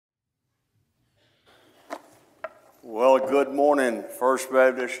Well, good morning, First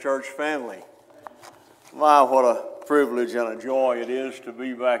Baptist Church family. My, what a privilege and a joy it is to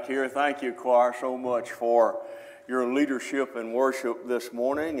be back here. Thank you, choir, so much for your leadership and worship this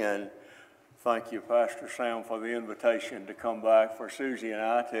morning, and thank you, Pastor Sam, for the invitation to come back for Susie and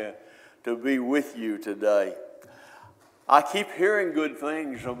I to be with you today. I keep hearing good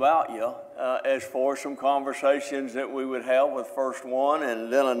things about you as for some conversations that we would have with first one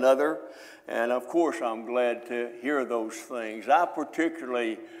and then another. And of course, I'm glad to hear those things. I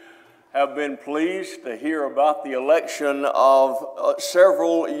particularly have been pleased to hear about the election of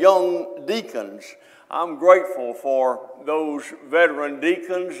several young deacons. I'm grateful for those veteran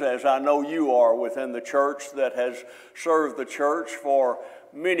deacons, as I know you are within the church that has served the church for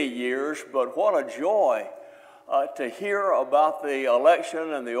many years. But what a joy to hear about the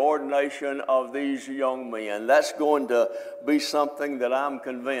election and the ordination of these young men. That's going to be something that I'm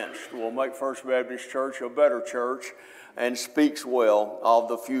convinced will make First Baptist Church a better church and speaks well of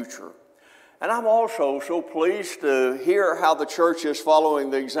the future. And I'm also so pleased to hear how the church is following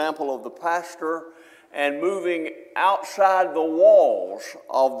the example of the pastor and moving outside the walls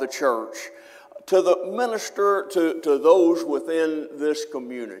of the church to the minister to those within this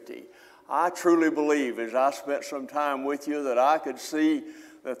community. I truly believe, as I spent some time with you, that I could see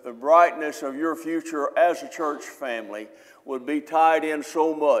that the brightness of your future as a church family would be tied in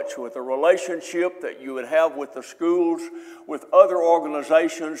so much with the relationship that you would have with the schools, with other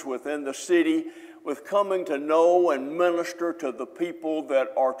organizations within the city, with coming to know and minister to the people that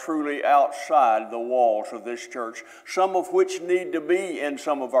are truly outside the walls of this church, some of which need to be in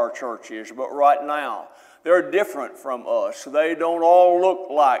some of our churches, but right now, they're different from us. They don't all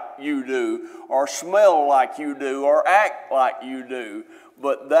look like you do, or smell like you do, or act like you do.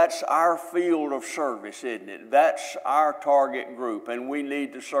 But that's our field of service, isn't it? That's our target group, and we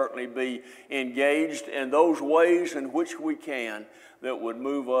need to certainly be engaged in those ways in which we can that would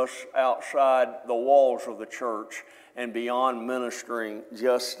move us outside the walls of the church and beyond ministering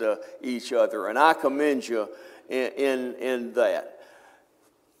just to each other. And I commend you in that.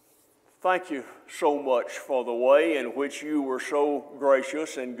 Thank you so much for the way in which you were so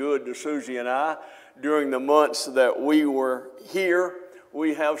gracious and good to Susie and I during the months that we were here.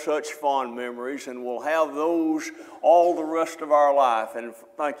 We have such fond memories, and we'll have those all the rest of our life. And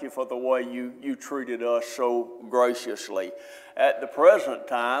thank you for the way you treated us so graciously. At the present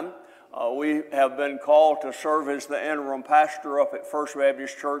time, we have been called to serve as the interim pastor up at First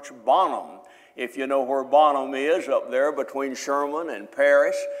Baptist Church Bonham. If you know where Bonham is, up there between Sherman and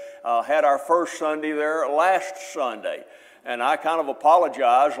Paris. Had our first Sunday there last Sunday. And I kind of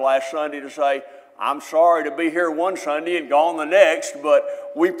apologized last Sunday to say, I'm sorry to be here one Sunday and gone the next,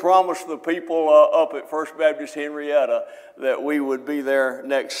 but we promised the people up at First Baptist Henrietta that we would be there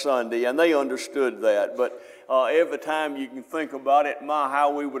next Sunday, and they understood that. But every time you can think about it,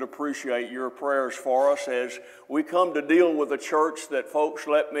 how we would appreciate your prayers for us as we come to deal with a church that, folks,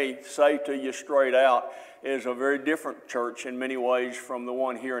 let me say to you straight out, is a very different church in many ways from the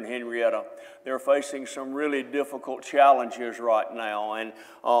one here in Henrietta. They're facing some really difficult challenges right now, and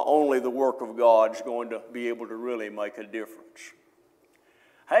only the work of God is going to be able to really make a difference.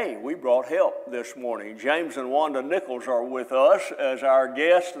 Hey, we brought help this morning. James and Wanda Nichols are with us as our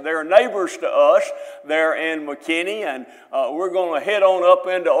guests. They're neighbors to us. They're in McKinney, and we're going to head on up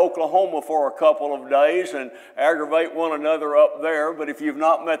into Oklahoma for a couple of days and aggravate one another up there. But if you've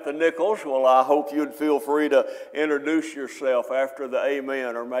not met the Nichols, well, I hope you'd feel free to introduce yourself after the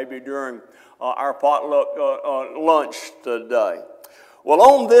amen or maybe during our potluck lunch today. Well,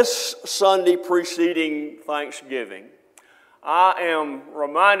 on this Sunday preceding Thanksgiving, I am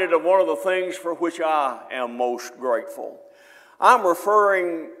reminded of one of the things for which I am most grateful. I'm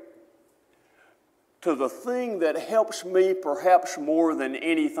referring to the thing that helps me perhaps more than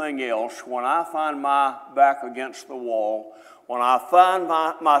anything else when I find my back against the wall, when I find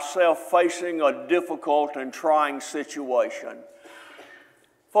myself facing a difficult and trying situation.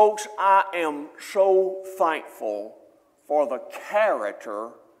 Folks, I am so thankful for the character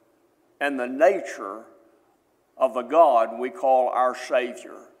and the nature of the God we call our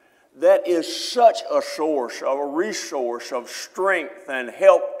Savior. That is such a source, a resource of strength and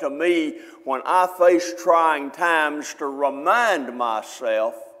help to me when I face trying times, to remind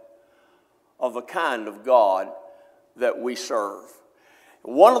myself of the kind of God that we serve.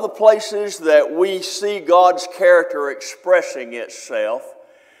 One of the places that we see God's character expressing itself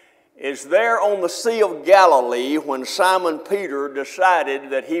is there on the Sea of Galilee when Simon Peter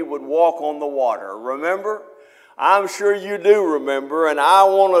decided that he would walk on the water. Remember? I'm sure you do remember, and I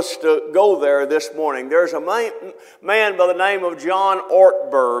want us to go there this morning. There's a man by the name of John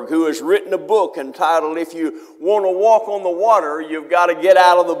Ortberg who has written a book entitled, "If You Want to Walk on the Water, You've Got to Get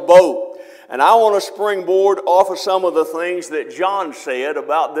Out of the Boat." And I want to springboard off of some of the things that John said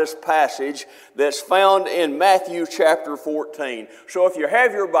about this passage that's found in Matthew chapter 14. So if you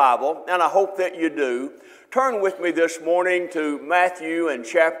have your Bible, and I hope that you do, turn with me this morning to Matthew and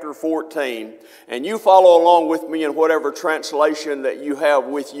chapter 14, and you follow along with me in whatever translation that you have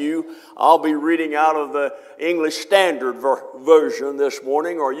with you. I'll be reading out of the English Standard Version this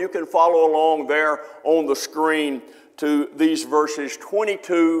morning, or you can follow along there on the screen to these verses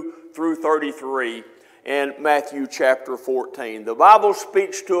 22 through 33 in Matthew chapter 14. The Bible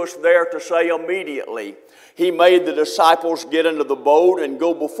speaks to us there to say immediately, He made the disciples get into the boat and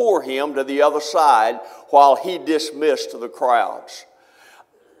go before Him to the other side while He dismissed the crowds.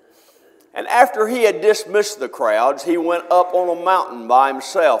 And after He had dismissed the crowds, He went up on a mountain by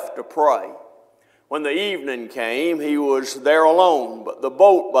Himself to pray. When the evening came, He was there alone, but the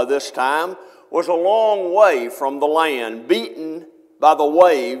boat by this time was a long way from the land, beaten by the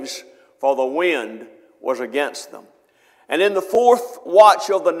waves, for the wind was against them. And in the fourth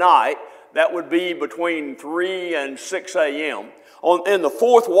watch of the night, that would be between 3 and 6 a.m., in the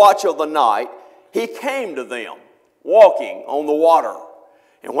fourth watch of the night, He came to them, walking on the water.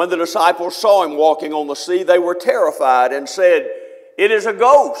 And when the disciples saw Him walking on the sea, they were terrified and said, "It is a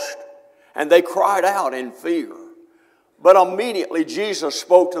ghost!" And they cried out in fear. But immediately Jesus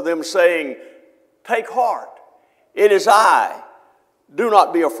spoke to them, saying, "Take heart, it is I. Do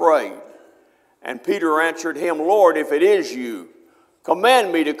not be afraid." And Peter answered Him, "Lord, if it is You,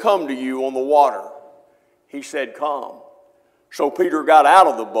 command me to come to You on the water." He said, "Come." So Peter got out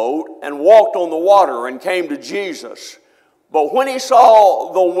of the boat and walked on the water and came to Jesus. But when he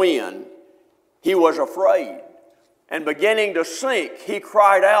saw the wind, he was afraid. And beginning to sink, he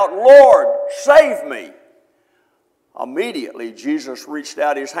cried out, "Lord, save me." Immediately Jesus reached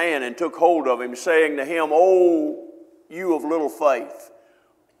out His hand and took hold of him, saying to him, "O you of little faith,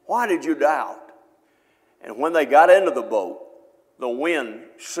 why did you doubt?" And when they got into the boat, the wind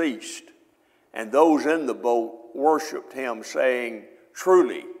ceased, and those in the boat worshiped Him, saying,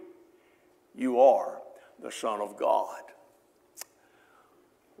 "Truly, You are the Son of God."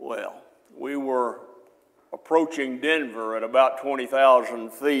 Well, we were approaching Denver at about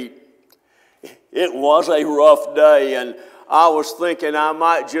 20,000 feet. It was a rough day, and I was thinking I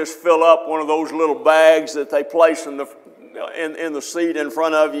might just fill up one of those little bags that they place in the seat in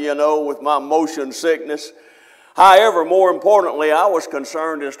front of you, with my motion sickness. However, more importantly, I was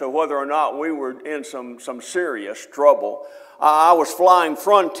concerned as to whether or not we were in some serious trouble. I was flying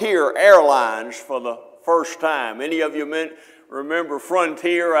Frontier Airlines for the first time. Any of you remember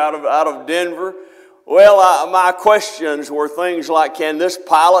Frontier out of Denver? Well, my questions were things like, can this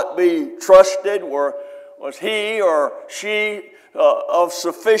pilot be trusted? Was he or she of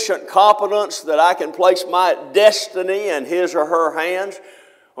sufficient competence that I can place my destiny in his or her hands?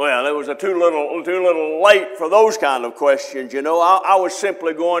 Well, it was too little late for those kind of questions. I was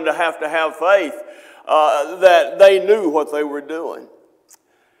simply going to have faith that they knew what they were doing.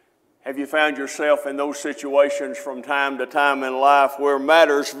 Have you found yourself in those situations from time to time in life where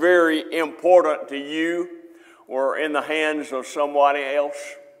matters very important to you were in the hands of somebody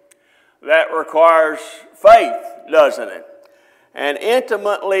else? That requires faith, doesn't it? And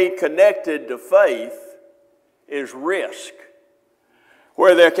intimately connected to faith is risk,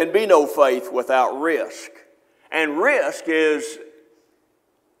 where there can be no faith without risk. And risk is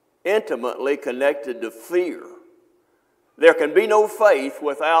intimately connected to fear. There can be no faith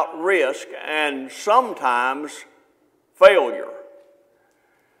without risk and sometimes failure.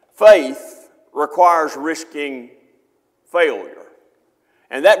 Faith requires risking failure.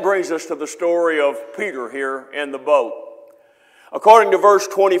 And that brings us to the story of Peter here in the boat. According to verse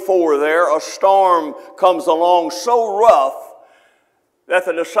 24 there, a storm comes along so rough that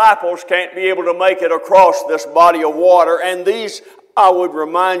the disciples can't be able to make it across this body of water. And these, I would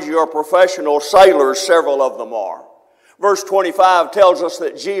remind you, are professional sailors, several of them are. Verse 25 tells us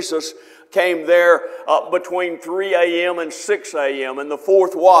that Jesus came there between 3 a.m. and 6 a.m. in the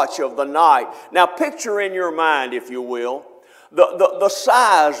fourth watch of the night. Now picture in your mind, if you will, the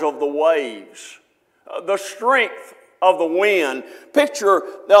size of the waves, the strength of the wind. Picture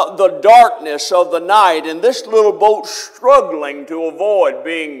the darkness of the night and this little boat struggling to avoid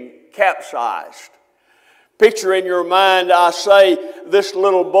being capsized. Picture in your mind, I say, this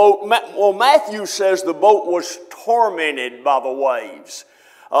little boat. Well, Matthew says the boat was tormented by the waves.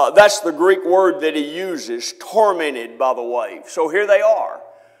 That's the Greek word that he uses, tormented by the waves. So here they are,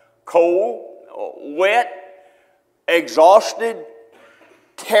 cold, wet, exhausted,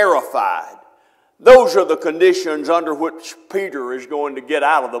 terrified. Those are the conditions under which Peter is going to get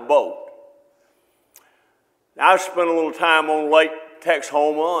out of the boat. Now, I've spent a little time on Lake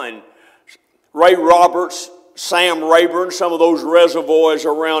Texhoma, and Ray Roberts, Sam Rayburn, some of those reservoirs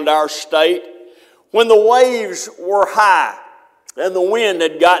around our state, when the waves were high and the wind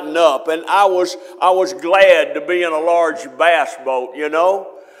had gotten up, and I was glad to be in a large bass boat, you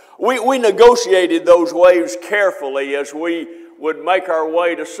know. We negotiated those waves carefully as we would make our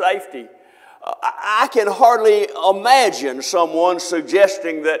way to safety. I can hardly imagine someone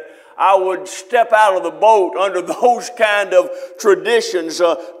suggesting that I would step out of the boat under those kind of traditions,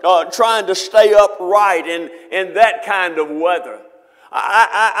 trying to stay upright in that kind of weather.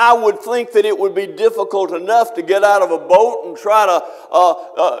 I would think that it would be difficult enough to get out of a boat and try to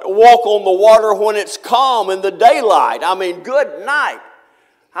walk on the water when it's calm in the daylight. I mean, good night.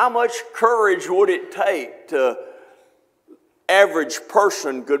 How much courage would it take to average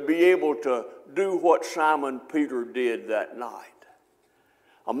person could be able to do what Simon Peter did that night?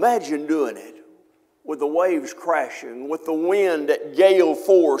 Imagine doing it with the waves crashing, with the wind at gale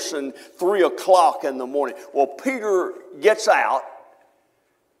force and 3 o'clock in the morning. Well, Peter gets out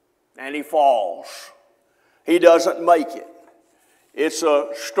and he falls. He doesn't make it. It's a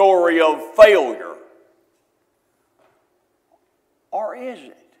story of failure. Or is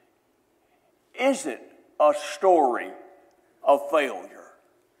it? Is it a story of failure?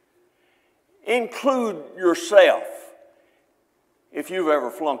 Include yourself if you've ever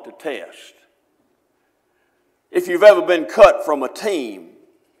flunked a test, if you've ever been cut from a team,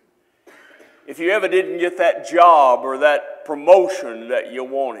 if you ever didn't get that job or that promotion that you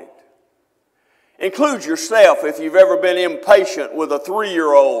wanted. Include yourself if you've ever been impatient with a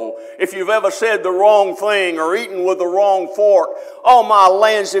 3-year-old, if you've ever said the wrong thing or eaten with the wrong fork. Oh my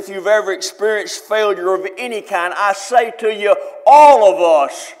lands, if you've ever experienced failure of any kind, I say to you, all of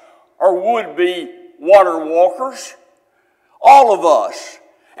us are would-be water walkers. All of us.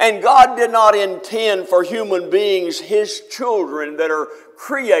 And God did not intend for human beings, His children that are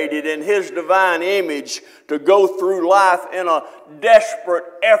created in His divine image, to go through life in a desperate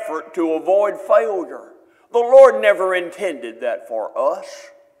effort to avoid failure. The Lord never intended that for us.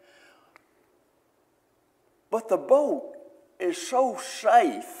 But the boat is so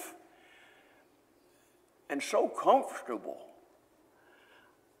safe and so comfortable.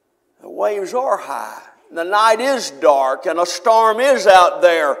 The waves are high. The night is dark and a storm is out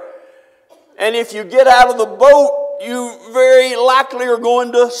there. And if you get out of the boat, you very likely are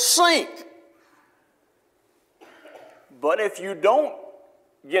going to sink. But if you don't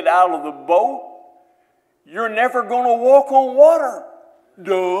get out of the boat, you're never going to walk on water.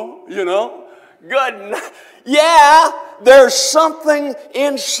 Duh, you know. Good. Yeah, there's something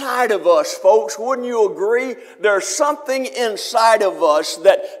inside of us, folks. Wouldn't you agree? There's something inside of us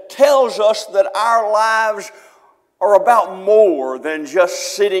that tells us that our lives are about more than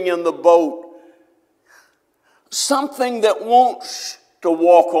just sitting in the boat. Something that wants to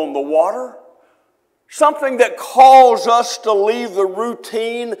walk on the water. Something that calls us to leave the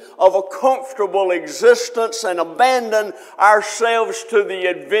routine of a comfortable existence and abandon ourselves to the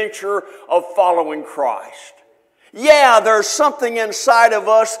adventure of following Christ. Yeah, there's something inside of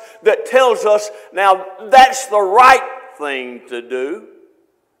us that tells us, now that's the right thing to do.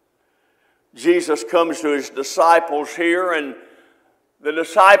 Jesus comes to His disciples here, and the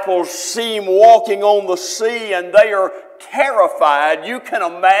disciples see Him walking on the sea, and they are terrified. You can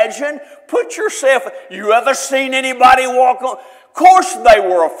imagine. Put yourself, you ever seen anybody walk on? Of course they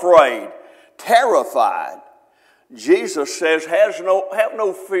were afraid, terrified. Jesus says, have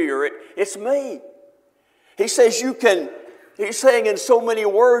no fear. It's me. He says he's saying in so many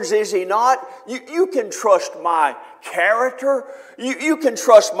words, is He not? You can trust my character. You can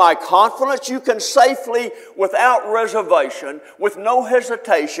trust my confidence. You can safely, without reservation, with no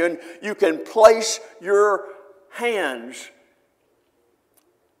hesitation, you can place your hands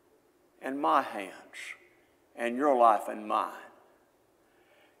in my hands and your life in mine.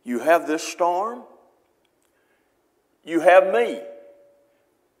 You have this storm. You have me.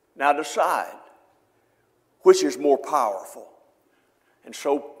 Now decide which is more powerful. And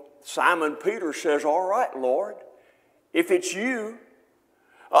so Simon Peter says, all right, Lord, if it's you,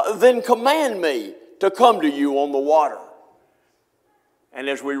 then command me to come to you on the water. And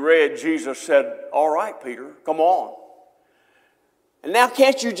as we read, Jesus said, all right, Peter, come on. And now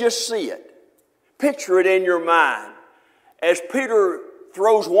can't you just see it? Picture it in your mind. As Peter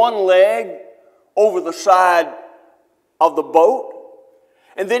throws one leg over the side of the boat,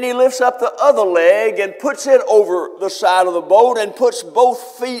 and then he lifts up the other leg and puts it over the side of the boat and puts both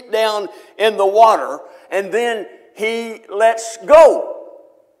feet down in the water. And then he lets go.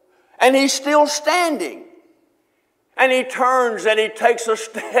 And he's still standing. And he turns and he takes a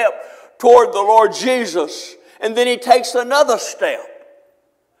step toward the Lord Jesus. And then he takes another step.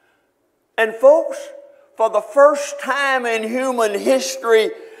 And folks, for the first time in human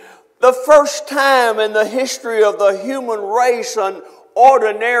history, the first time in the history of the human race, an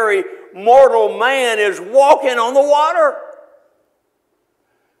ordinary mortal man is walking on the water.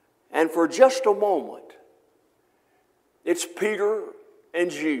 And for just a moment, it's Peter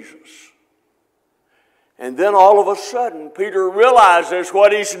and Jesus. And then all of a sudden, Peter realizes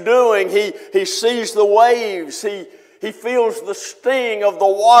what he's doing. He sees the waves. He feels the sting of the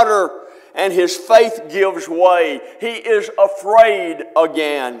water, and his faith gives way. He is afraid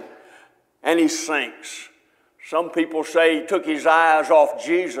again, and he sinks. Some people say he took his eyes off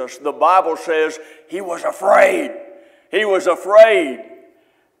Jesus. The Bible says he was afraid. He was afraid,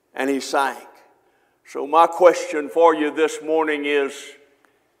 and he sank. So my question for you this morning is,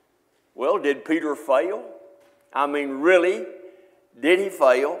 well, did Peter fail? I mean, really, did he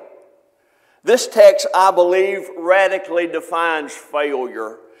fail? This text, I believe, radically defines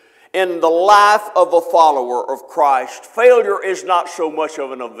failure in the life of a follower of Christ. Failure is not so much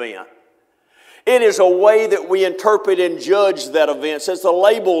of an event. It is a way that we interpret and judge that event. It's a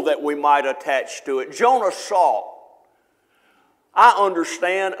label that we might attach to it. Jonah Salk, I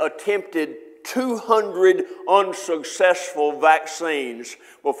understand, attempted 200 unsuccessful vaccines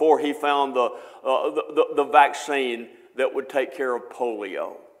before he found the vaccine that would take care of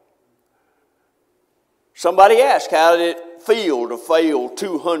polio. Somebody asked, how did it feel to fail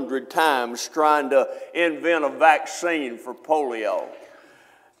 200 times trying to invent a vaccine for polio?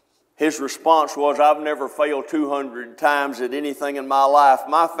 His response was, I've never failed 200 times at anything in my life.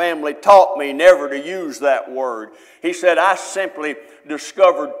 My family taught me never to use that word. He said, I simply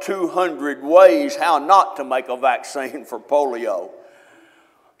discovered 200 ways how not to make a vaccine for polio.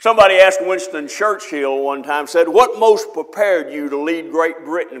 Somebody asked Winston Churchill one time, said, what most prepared you to lead Great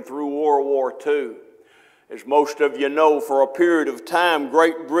Britain through World War II? As most of you know, for a period of time,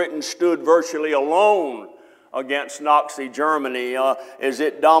 Great Britain stood virtually alone against Nazi Germany as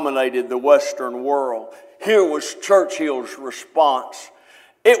it dominated the Western world. Here was Churchill's response.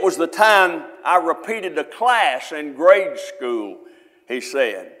 It was the time I repeated a class in grade school, he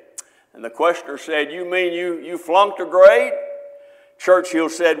said. And the questioner said, you mean you flunked a grade? Churchill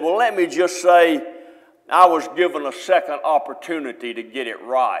said, well, let me just say I was given a second opportunity to get it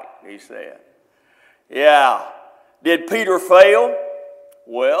right, he said. Yeah. Did Peter fail?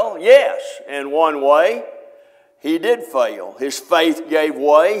 Well, yes, in one way. He did fail. His faith gave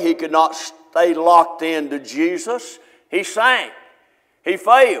way. He could not stay locked into Jesus. He sank. He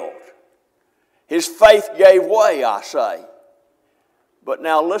failed. His faith gave way, I say. But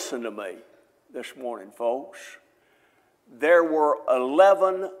now listen to me this morning, folks. There were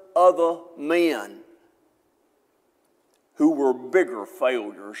 11 other men who were bigger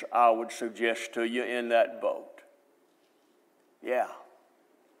failures, I would suggest to you, in that boat. Yeah.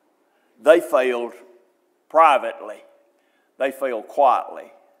 They failed privately. They failed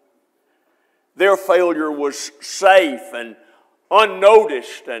quietly. Their failure was safe and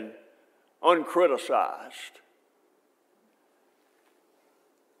unnoticed and uncriticized.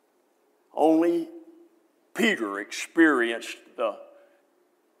 Only Peter experienced the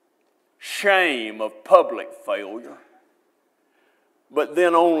shame of public failure. But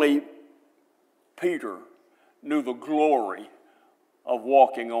then only Peter knew the glory of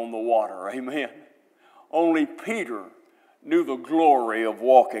walking on the water. Amen. Only Peter knew the glory of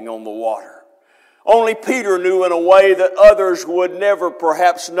walking on the water. Only Peter knew in a way that others would never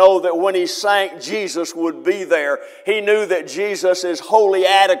perhaps know that when he sank, Jesus would be there. He knew that Jesus is wholly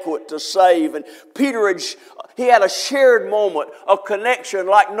adequate to save. And Peter had a shared moment, a connection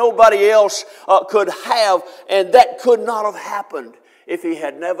like nobody else could have, and that could not have happened if he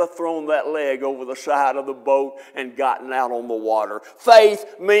had never thrown that leg over the side of the boat and gotten out on the water. Faith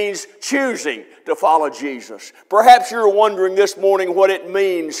means choosing to follow Jesus. Perhaps you're wondering this morning what it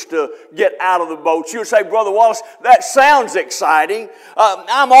means to get out of the boat. You say, Brother Wallace, that sounds exciting.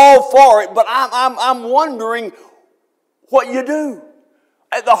 I'm all for it, but I'm wondering what you do.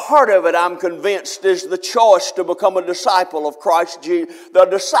 At the heart of it, I'm convinced, is the choice to become a disciple of Christ Jesus. The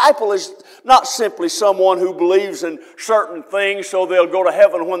disciple is not simply someone who believes in certain things so they'll go to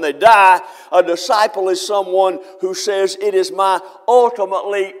heaven when they die. A disciple is someone who says, it is my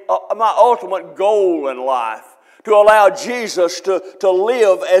ultimate goal in life to allow Jesus to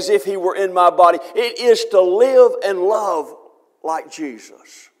live as if he were in my body. It is to live and love like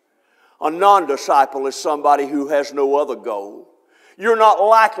Jesus. A non-disciple is somebody who has no other goal. you're not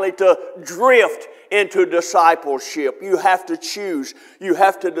likely to drift into discipleship. You have to choose. You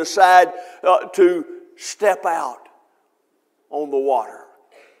have to decide to step out on the water.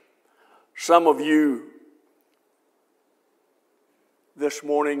 Some of you this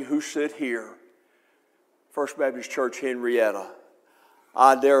morning who sit here, First Baptist Church, Henrietta,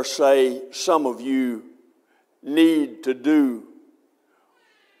 I dare say some of you need to do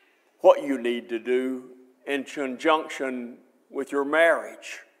what you need to do in conjunction with your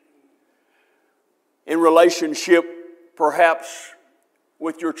marriage, in relationship perhaps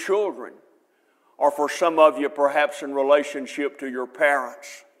with your children, or for some of you perhaps in relationship to your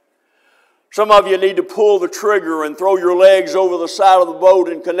parents. Some of you need to pull the trigger and throw your legs over the side of the boat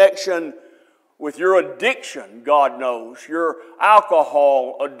in connection with your addiction, God knows, your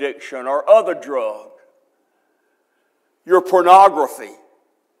alcohol addiction or other drug, your pornography.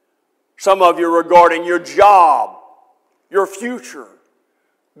 Some of you regarding your job, your future,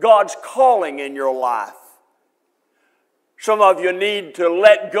 God's calling in your life. Some of you need to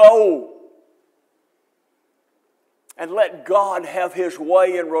let go and let God have His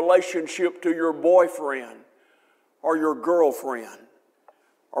way in relationship to your boyfriend or your girlfriend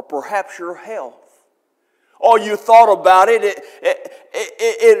or perhaps your health. Oh, you thought about it,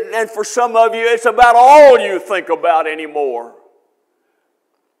 and for some of you, it's about all you think about anymore.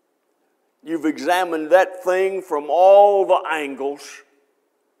 You've examined that thing from all the angles,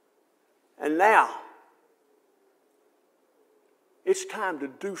 and now it's time to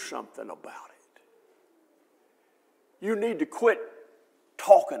do something about it. You need to quit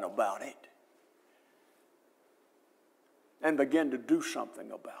talking about it and begin to do something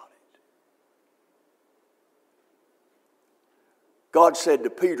about it. God said to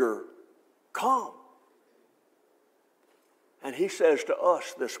Peter, "Come." And He says to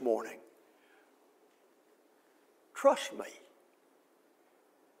us this morning, "Trust me.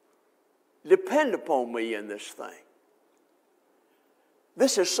 Depend upon me in this thing.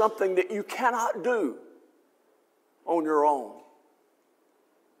 This is something that you cannot do on your own.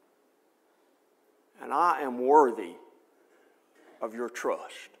 And I am worthy of your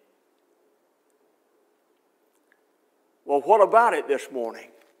trust." Well, what about it this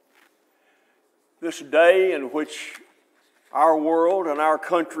morning? This day in which our world and our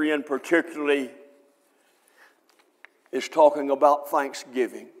country in particular is talking about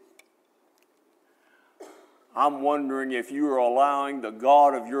Thanksgiving. I'm wondering if you are allowing the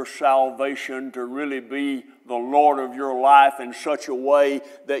God of your salvation to really be the Lord of your life in such a way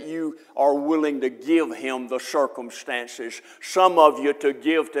that you are willing to give Him the circumstances. Some of you to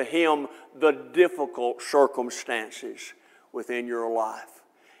give to Him the difficult circumstances within your life.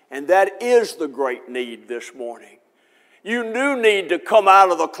 And that is the great need this morning. You do need to come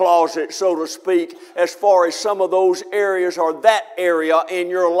out of the closet, so to speak, as far as some of those areas or that area in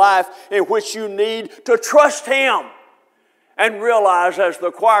your life in which you need to trust Him and realize, as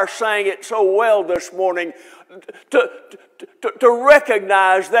the choir sang it so well this morning, to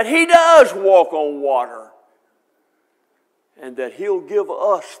recognize that He does walk on water and that He'll give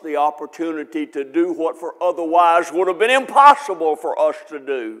us the opportunity to do what for otherwise would have been impossible for us to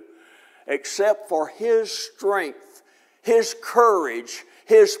do, except for His strength, His courage,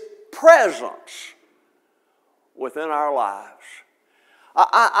 His presence within our lives.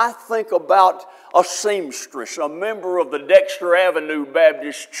 I think about a seamstress, a member of the Dexter Avenue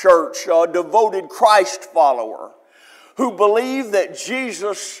Baptist Church, a devoted Christ follower, who believed that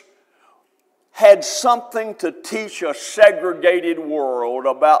Jesus had something to teach a segregated world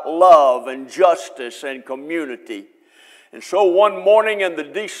about love and justice and community. And so one morning in the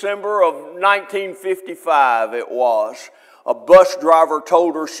December of 1955 it was, a bus driver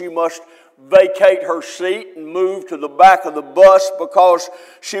told her she must vacate her seat and move to the back of the bus because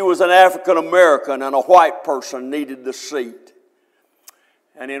she was an African American and a white person needed the seat.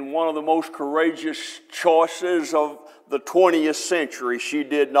 And in one of the most courageous choices of the 20th century, she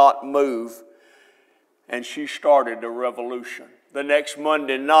did not move, and she started a revolution. The next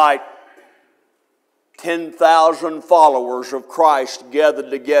Monday night, 10,000 followers of Christ gathered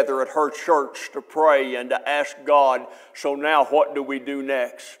together at her church to pray and to ask God, so now what do we do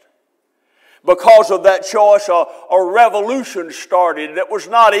next? Because of that choice, a revolution started that was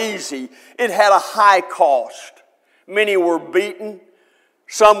not easy. It had a high cost. Many were beaten,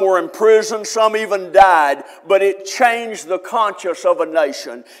 some were imprisoned, some even died, but it changed the conscience of a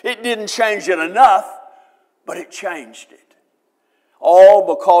nation. It didn't change it enough, but it changed it.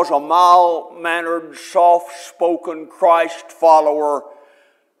 All because a mild-mannered, soft-spoken Christ follower,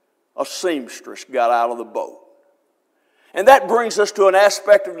 a seamstress, got out of the boat. And that brings us to an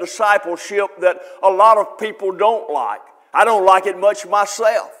aspect of discipleship that a lot of people don't like. I don't like it much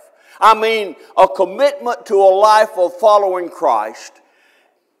myself. I mean, a commitment to a life of following Christ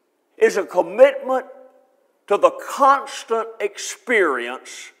is a commitment to the constant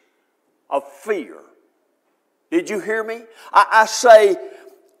experience of fear. Did you hear me? I say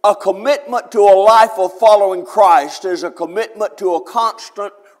a commitment to a life of following Christ is a commitment to a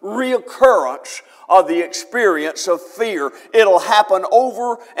constant reoccurrence of the experience of fear. It'll happen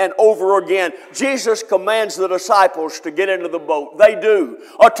over and over again. Jesus commands the disciples to get into the boat. They do.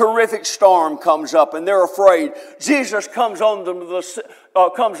 A terrific storm comes up and they're afraid. Jesus comes on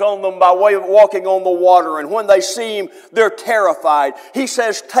them by way of walking on the water, and when they see Him, they're terrified. He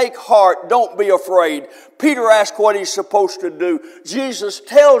says, "Take heart, don't be afraid." Peter asks what he's supposed to do. Jesus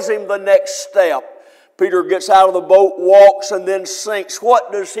tells him the next step. Peter gets out of the boat, walks, and then sinks.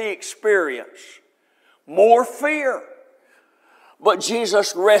 What does he experience? More fear. But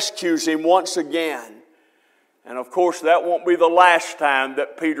Jesus rescues him once again. And of course, that won't be the last time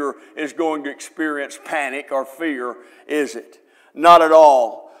that Peter is going to experience panic or fear, is it? Not at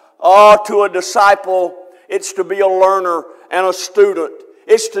all. To a disciple, it's to be a learner and a student.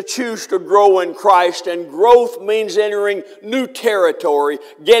 It's to choose to grow in Christ, and growth means entering new territory,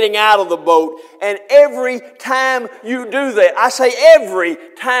 getting out of the boat. And every time you do that, I say every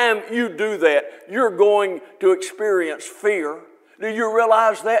time you do that, you're going to experience fear. Do you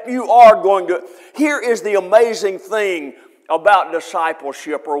realize that? You are going to. Here is the amazing thing about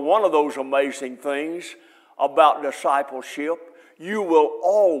discipleship, or one of those amazing things about discipleship. You will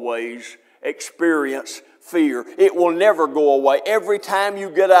always experience fear. It will never go away. Every time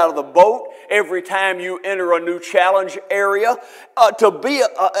you get out of the boat, every time you enter a new challenge area,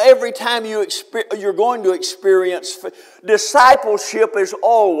 every time you're going to experience discipleship is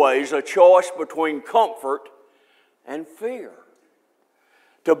always a choice between comfort and fear.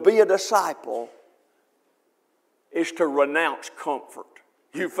 To be a disciple is to renounce comfort.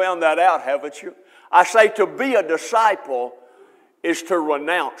 You found that out, haven't you? I say to be a disciple is to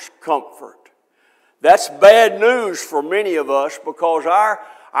renounce comfort. That's bad news for many of us, because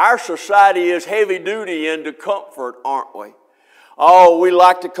our society is heavy duty into comfort, aren't we? Oh, we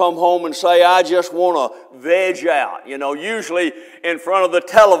like to come home and say, "I just want to veg out," usually in front of the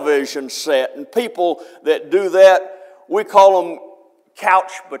television set. And people that do that, we call them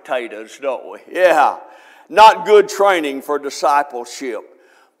couch potatoes, don't we? Yeah, not good training for discipleship.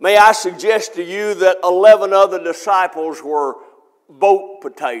 May I suggest to you that 11 other disciples were boat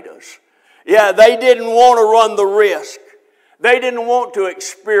potatoes. Yeah, they didn't want to run the risk. They didn't want to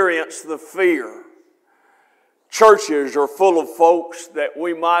experience the fear. Churches are full of folks that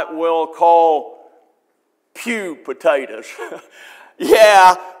we might well call pew potatoes.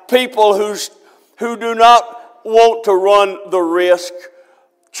 Yeah, people who do not want to run the risk.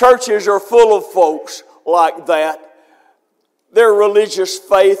 Churches are full of folks like that. Their religious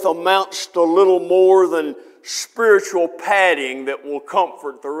faith amounts to little more than spiritual padding that will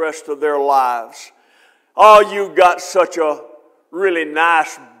comfort the rest of their lives. Oh, you've got such a really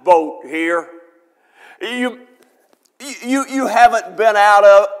nice boat here. You haven't been out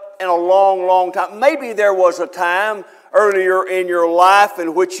of it in a long, long time. Maybe there was a time earlier in your life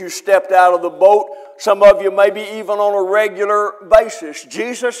in which you stepped out of the boat. Some of you maybe even on a regular basis.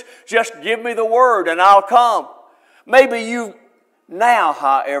 Jesus, just give me the word and I'll come. Maybe you've now,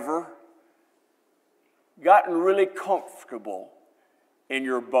 however, gotten really comfortable in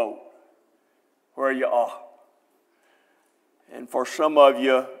your boat where you are. And for some of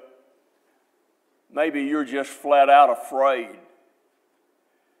you, maybe you're just flat out afraid.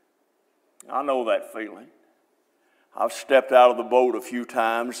 I know that feeling. I've stepped out of the boat a few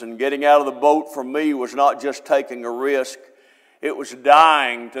times, and getting out of the boat for me was not just taking a risk. It was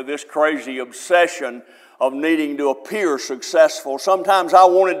dying to this crazy obsession of needing to appear successful. Sometimes I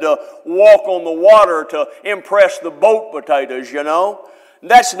wanted to walk on the water to impress the boat potatoes,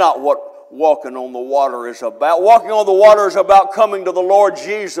 That's not what walking on the water is about. Walking on the water is about coming to the Lord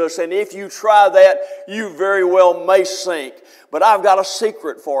Jesus, and if you try that, you very well may sink. But I've got a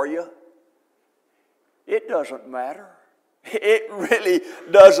secret for you. It doesn't matter. It really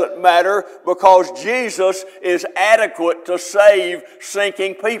doesn't matter, because Jesus is adequate to save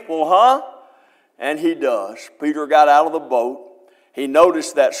sinking people, huh? And He does. Peter got out of the boat. He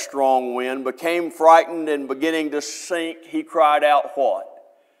noticed that strong wind, became frightened, and beginning to sink, he cried out what?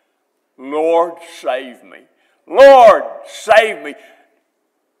 "Lord, save me. Lord, save me."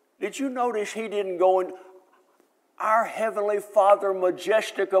 Did you notice he didn't go in, "Our Heavenly Father,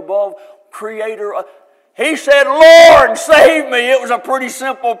 majestic above, Creator"? He said, "Lord, save me." It was a pretty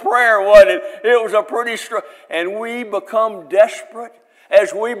simple prayer, wasn't it? It was a pretty and we become desperate,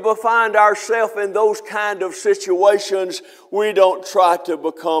 As we find ourselves in those kind of situations, we don't try to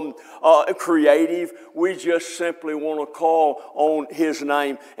become creative. We just simply want to call on His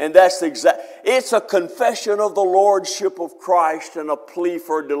name. And that's it's a confession of the Lordship of Christ and a plea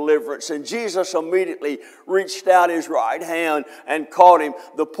for deliverance. And Jesus immediately reached out His right hand and caught him.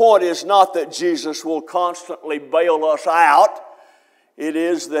 The point is not that Jesus will constantly bail us out. It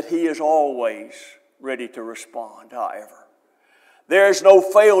is that He is always ready to respond, however. There is no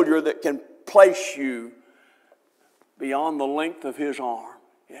failure that can place you beyond the length of His arm,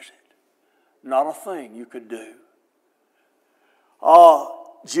 is it? Not a thing you could do.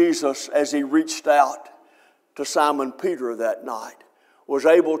 Jesus, as He reached out to Simon Peter that night, was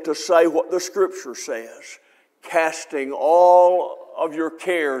able to say what the Scripture says, casting all of your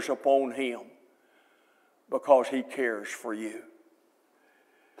cares upon Him, because He cares for you.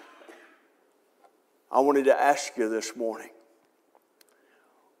 I wanted to ask you this morning,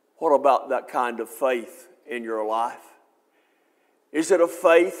 what about that kind of faith in your life? Is it a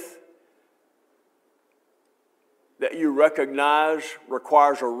faith that you recognize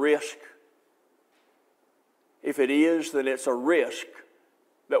requires a risk? If it is, then it's a risk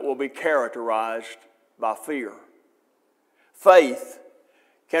that will be characterized by fear. Faith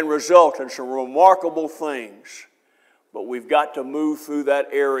can result in some remarkable things, but we've got to move through that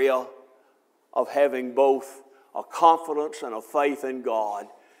area of having both a confidence and a faith in God,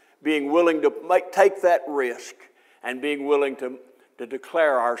 being willing to take that risk and being willing to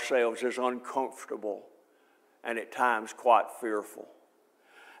declare ourselves as uncomfortable and at times quite fearful.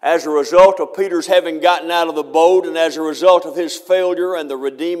 As a result of Peter's having gotten out of the boat and as a result of his failure and the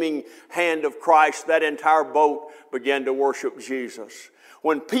redeeming hand of Christ, that entire boat began to worship Jesus.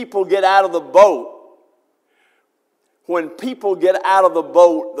 When people get out of the boat,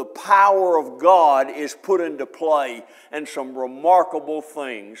 the power of God is put into play and some remarkable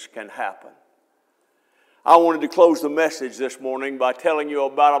things can happen. I wanted to close the message this morning by telling you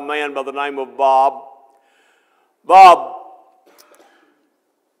about a man by the name of Bob. Bob,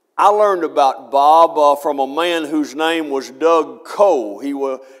 I learned about Bob from a man whose name was Doug Coe.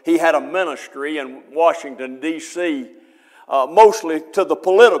 He had a ministry in Washington, D.C., mostly to the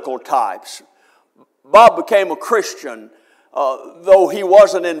political types. Bob became a Christian, though he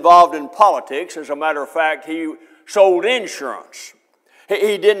wasn't involved in politics. As a matter of fact, he sold insurance.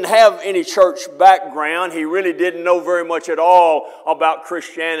 He didn't have any church background. He really didn't know very much at all about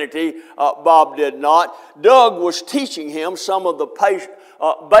Christianity. Bob did not. Doug was teaching him some of the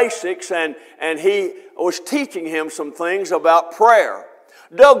basics, and he was teaching him some things about prayer.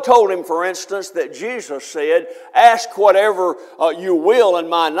 Doug told him, for instance, that Jesus said, "Ask whatever you will in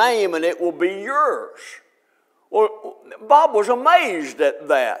my name, and it will be yours." Well, Bob was amazed at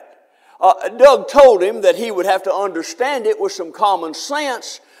that. Doug told him that he would have to understand it with some common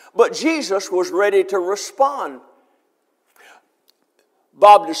sense, but Jesus was ready to respond.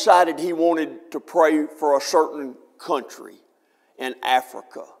 Bob decided he wanted to pray for a certain country in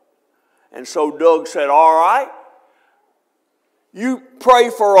Africa. And so Doug said, "All right, you pray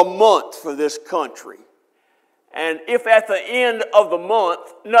for a month for this country. And if at the end of the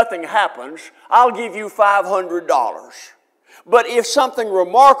month nothing happens, I'll give you $500. But if something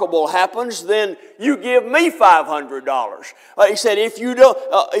remarkable happens, then you give me $500. He said, if you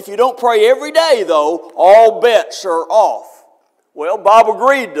don't pray every day, though, all bets are off. Well, Bob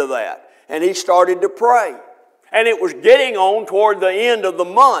agreed to that, and he started to pray. And it was getting on toward the end of the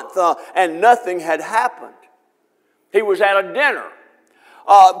month, and nothing had happened. He was at a dinner.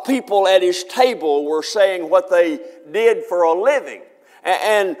 People at his table were saying what they did for a living.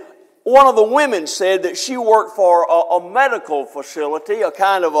 And one of the women said that she worked for a medical facility, a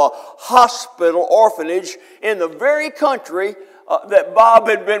kind of a hospital orphanage in the very country that Bob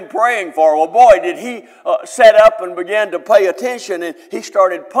had been praying for. Well, boy, did he set up and began to pay attention, and he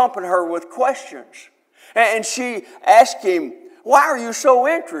started pumping her with questions. And she asked him, "Why are you so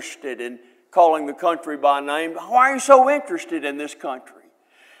interested in calling the country by name? Why are you so interested in this country?"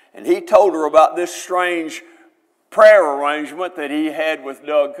 And he told her about this strange prayer arrangement that he had with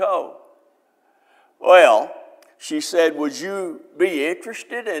Doug Coe. Well, she said, "Would you be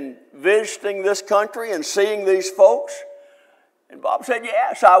interested in visiting this country and seeing these folks?" And Bob said,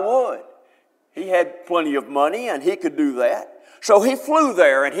 "Yes, I would." He had plenty of money and he could do that. So he flew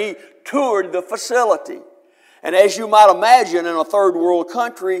there and he toured the facility. And as you might imagine, in a third world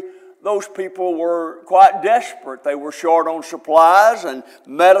country, those people were quite desperate. They were short on supplies and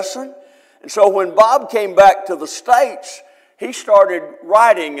medicine. And so when Bob came back to the States, he started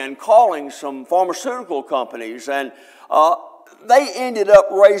writing and calling some pharmaceutical companies. And they ended up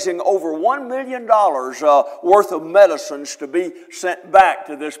raising over $1 million worth of medicines to be sent back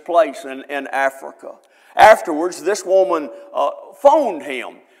to this place in Africa. Afterwards, this woman phoned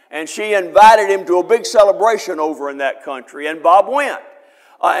him, and she invited him to a big celebration over in that country, and Bob went.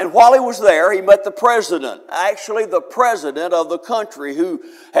 And while he was there, he met the president, actually the president of the country, who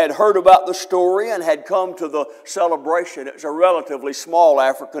had heard about the story and had come to the celebration. It's a relatively small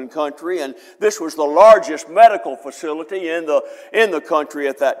African country, and this was the largest medical facility in the country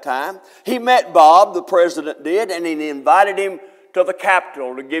at that time. He met Bob, the president did, and he invited him to the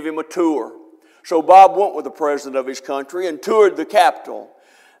capital to give him a tour. So Bob went with the president of his country and toured the capital.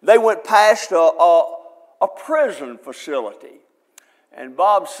 They went past a prison facility. And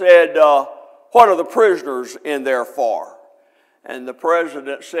Bob said, what are the prisoners in there for? And the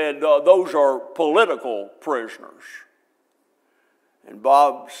president said, those are political prisoners. And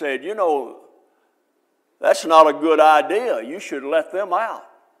Bob said, you know, that's not a good idea. You should let them out.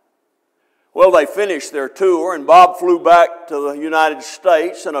 Well, they finished their tour, and Bob flew back to the United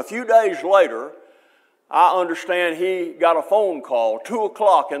States, and a few days later, I understand he got a phone call, 2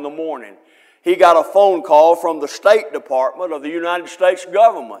 o'clock in the morning. He got a phone call from the State Department of the United States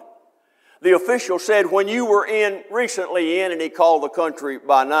government. The official said, when you were recently in, and he called the country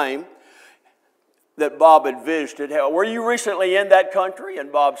by name that Bob had visited, were you recently in that country?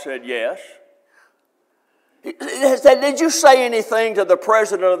 And Bob said, yes. He said, did you say anything to the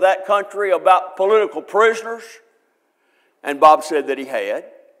president of that country about political prisoners? And Bob said that he had.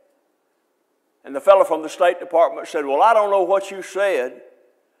 And the fellow from the State Department said, well, I don't know what you said,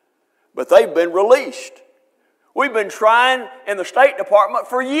 but they've been released. We've been trying in the State Department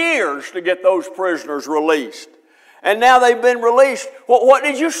for years to get those prisoners released. And now they've been released. Well, what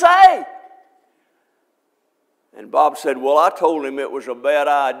did you say? And Bob said, well, I told him it was a bad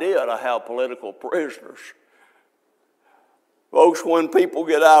idea to have political prisoners. Folks, when people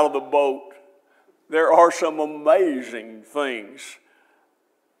get out of the boat, there are some amazing things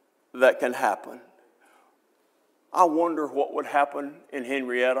that can happen. I wonder what would happen in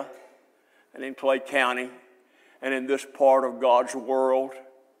Henrietta and in Clay County and in this part of God's world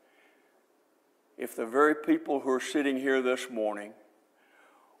if the very people who are sitting here this morning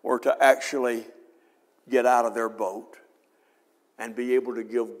were to actually get out of their boat and be able to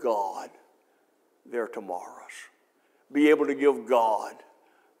give God their tomorrows, be able to give God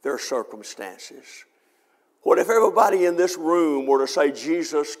their circumstances. What if everybody in this room were to say,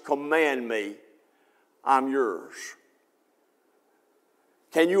 Jesus, command me, I'm yours?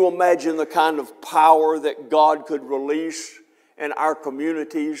 Can you imagine the kind of power that God could release in our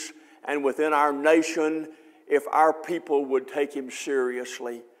communities and within our nation if our people would take him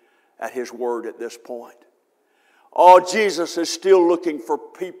seriously at his word at this point? Oh, Jesus is still looking for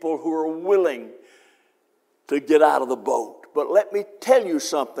people who are willing to get out of the boat. But let me tell you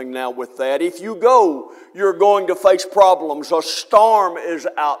something now with that. If you go, you're going to face problems. A storm is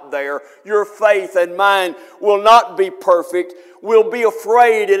out there. Your faith and mine will not be perfect. We'll be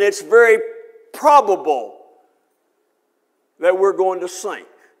afraid, and it's very probable that we're going to sink.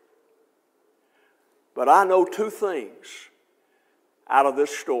 But I know two things out of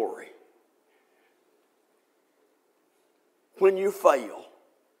this story. When you fail,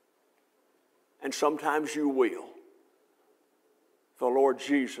 and sometimes you will, the Lord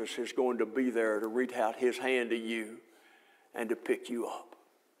Jesus is going to be there to reach out his hand to you and to pick you up.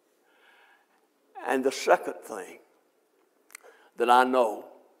 And the second thing that I know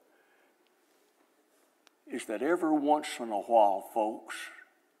is that every once in a while, folks,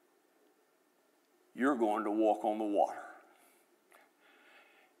 you're going to walk on the water.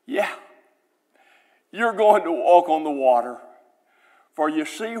 Yeah, you're going to walk on the water. For you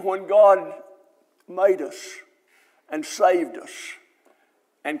see, when God made us and saved us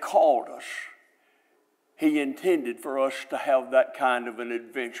and called us, he intended for us to have that kind of an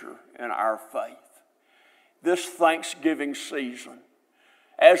adventure in our faith. This Thanksgiving season,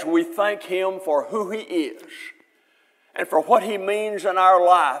 as we thank him for who he is and for what he means in our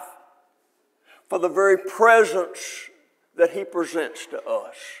life, for the very presence that he presents to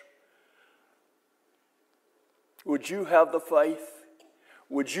us, would you have the faith?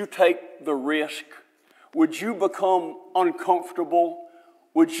 Would you take the risk? Would you become uncomfortable?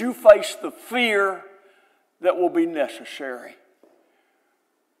 Would you face the fear that will be necessary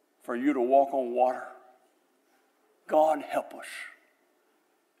for you to walk on water? God, help us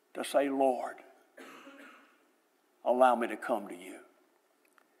to say, Lord, allow me to come to you,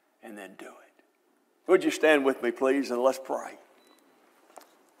 and then do it. Would you stand with me, please, and let's pray.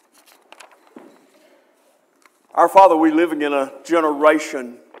 Our Father, we're living in a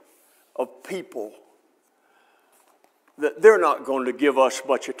generation of people that they're not going to give us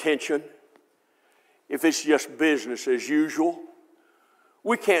much attention if it's just business as usual.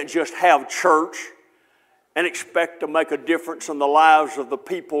 We can't just have church and expect to make a difference in the lives of the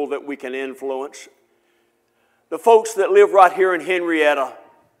people that we can influence. The folks that live right here in Henrietta,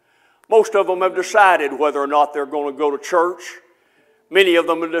 most of them have decided whether or not they're going to go to church. Many of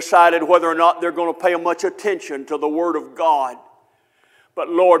them have decided whether or not they're going to pay much attention to the Word of God. But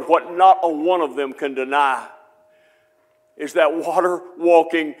Lord, what not a one of them can deny is that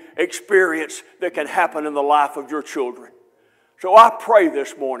water-walking experience that can happen in the life of your children. So I pray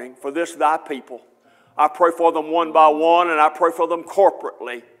this morning for this thy people. I pray for them one by one, and I pray for them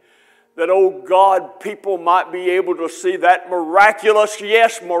corporately, that, oh God, people might be able to see that miraculous,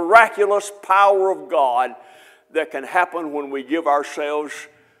 yes, miraculous power of God that can happen when we give ourselves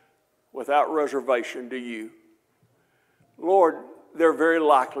without reservation to you. Lord, there very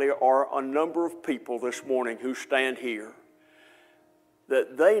likely are a number of people this morning who stand here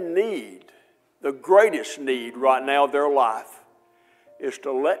that they need, the greatest need right now of their life is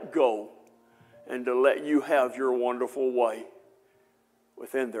to let go and to let you have your wonderful way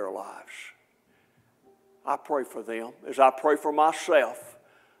within their lives. I pray for them. As I pray for myself,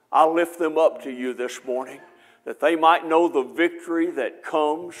 I lift them up to you this morning that they might know the victory that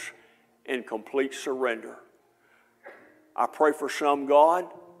comes in complete surrender. I pray for some, God,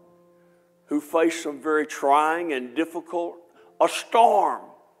 who face some very trying and difficult, a storm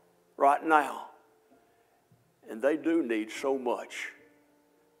right now. And they do need so much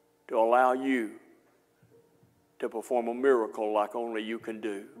to allow you to perform a miracle like only you can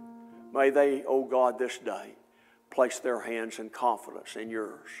do. May they, oh God, this day place their hands in confidence in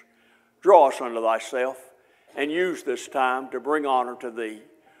yours. Draw us unto thyself and use this time to bring honor to thee.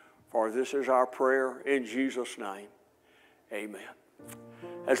 For this is our prayer in Jesus' name. Amen.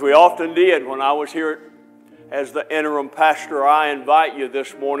 As we often did when I was here as the interim pastor, I invite you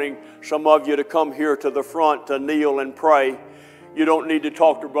this morning, some of you, to come here to the front to kneel and pray. You don't need to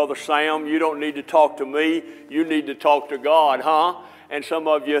talk to Brother Sam. You don't need to talk to me. You need to talk to God, huh? And some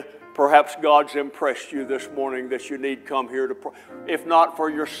of you, perhaps God's impressed you this morning that you need to come here to pray. If not for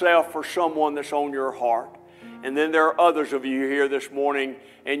yourself, for someone that's on your heart. And then there are others of you here this morning,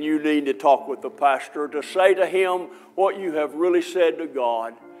 and you need to talk with the pastor to say to him what you have really said to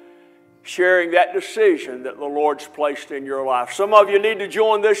God, sharing that decision that the Lord's placed in your life. Some of you need to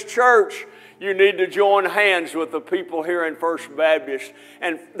join this church. You need to join hands with the people here in First Baptist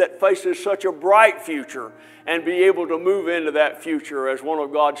and that faces such a bright future and be able to move into that future as one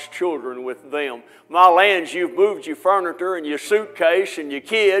of God's children with them. My lands, you've moved your furniture and your suitcase and your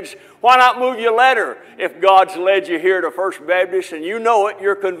kids. Why not move your letter if God's led you here to First Baptist and you know it,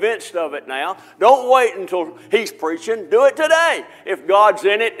 you're convinced of it now. Don't wait until he's preaching. Do it today. If God's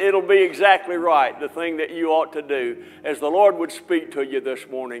in it, it'll be exactly right, the thing that you ought to do. As the Lord would speak to you this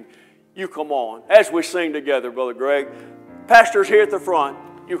morning, you come on. As we sing together, Brother Greg, pastor's here at the front.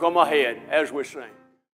 You come ahead as we sing.